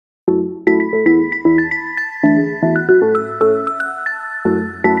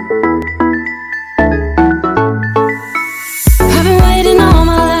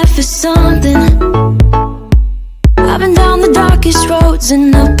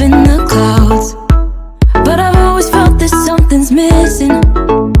in the clouds, but I've always felt that something's missing.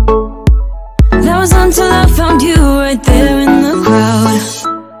 That was until I found you right there in the crowd.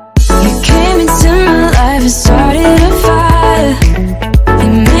 You came into my life and started a fire. You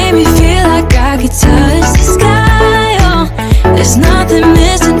made me feel like I could touch the sky. Oh, there's nothing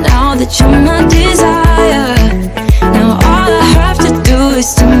missing now that you're my desire. Now all I have to do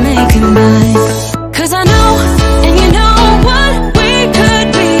is to make it mine. 'Cause I know, and you know what we could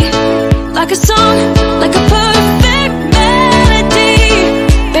be. Like a song, like a perfect melody.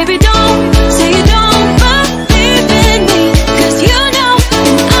 Baby, don't say you don't believe in me, 'cause you know,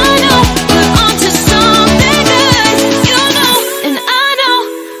 and I know, we're onto something good. You know, and I know,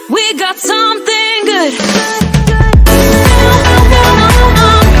 we got something good.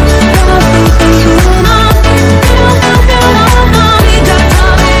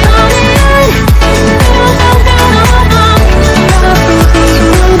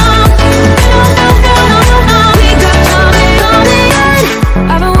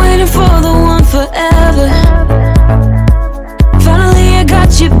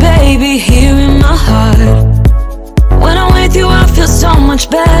 Baby, here in my heart. When I'm with you, I feel so much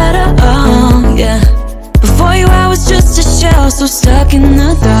better. Oh, yeah. Before you, I was just a shell, so stuck in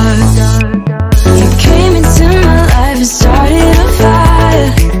the dark. You came into my life and started a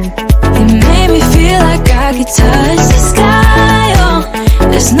fire. You made me feel like I could touch the sky. Oh,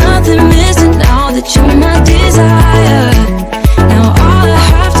 there's no